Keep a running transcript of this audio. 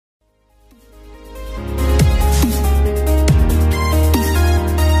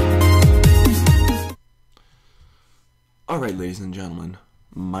Alright, ladies and gentlemen,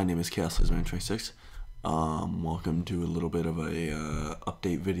 my name is CHOASLazerbuisness. Welcome to a little bit of a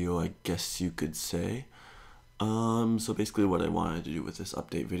update video, I guess you could say. So basically what I wanted to do with this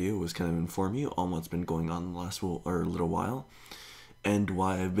update video was kind of inform you on what's been going on the last little while, and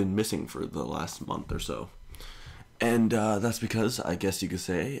why I've been missing for the last month or so. And that's because, I guess you could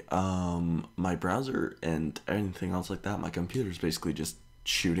say, my browser and anything else like that, my computer's basically just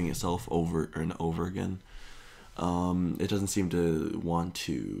shooting itself over and over again. It doesn't seem to want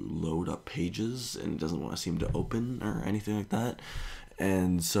to load up pages, and it doesn't want to seem to open or anything like that.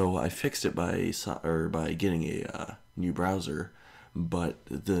 And so I fixed it by getting a new browser, but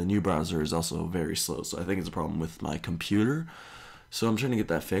the new browser is also very slow, so I think it's a problem with my computer. So I'm trying to get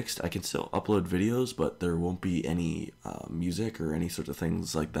that fixed. I can still upload videos, but there won't be any music or any sort of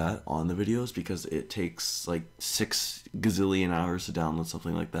things like that on the videos because it takes like 6 gazillion hours to download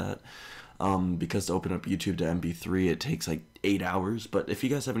something like that. Because to open up YouTube to MP3 it takes like 8 hours. But if you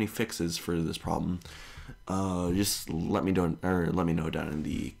guys have any fixes for this problem, just let me know down in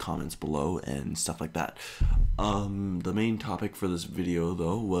the comments below and stuff like that. The main topic for this video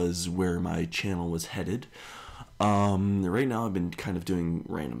though was where my channel was headed. Right now I've been kind of doing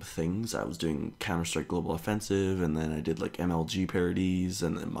random things. I was doing Counter-Strike Global Offensive, and then I did like MLG parodies,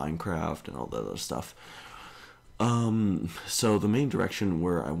 and then Minecraft and all that other stuff. So the main direction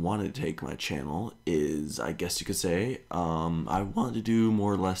where I wanted to take my channel is, I guess you could say, I wanted to do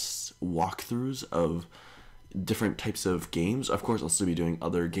more or less walkthroughs of different types of games. Of course, I'll still be doing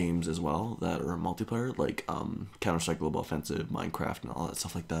other games as well that are multiplayer, like Counter-Strike Global Offensive, Minecraft, and all that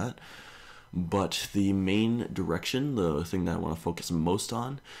stuff like that. But the main direction, the thing that I want to focus most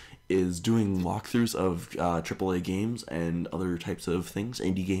on, is doing walkthroughs of AAA games and other types of things,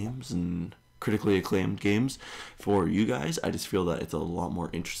 indie games and critically acclaimed games for you guys. I just feel that it's a lot more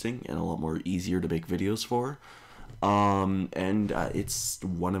interesting and a lot more easier to make videos for. It's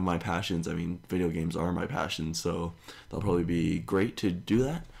one of my passions. I mean, video games are my passion, so that'll probably be great to do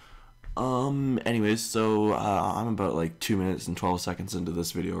that. Anyways, so I'm about like 2 minutes and 12 seconds into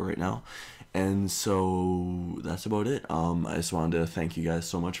this video right now, and so that's about it. I just wanted to thank you guys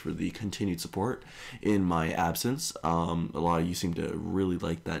so much for the continued support in my absence. A lot of you seem to really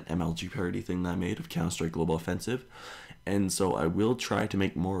like that MLG parody thing that I made of Counter-Strike Global Offensive, and so I will try to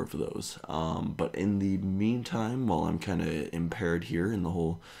make more of those. But in the meantime, while I'm kind of impaired here in the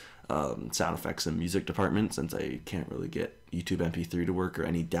whole sound effects and music department, since I can't really get YouTube MP3 to work or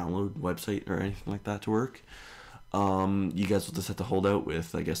any download website or anything like that to work, you guys will just have to hold out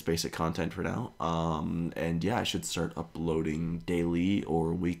with, I guess, basic content for now. And yeah, I should start uploading daily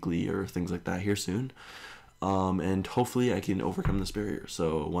or weekly or things like that here soon. And hopefully I can overcome this barrier.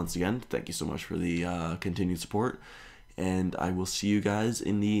 So once again, thank you so much for the continued support, and I will see you guys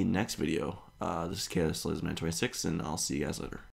in the next video. This is CHOASLazerbuisness, and I'll see you guys later.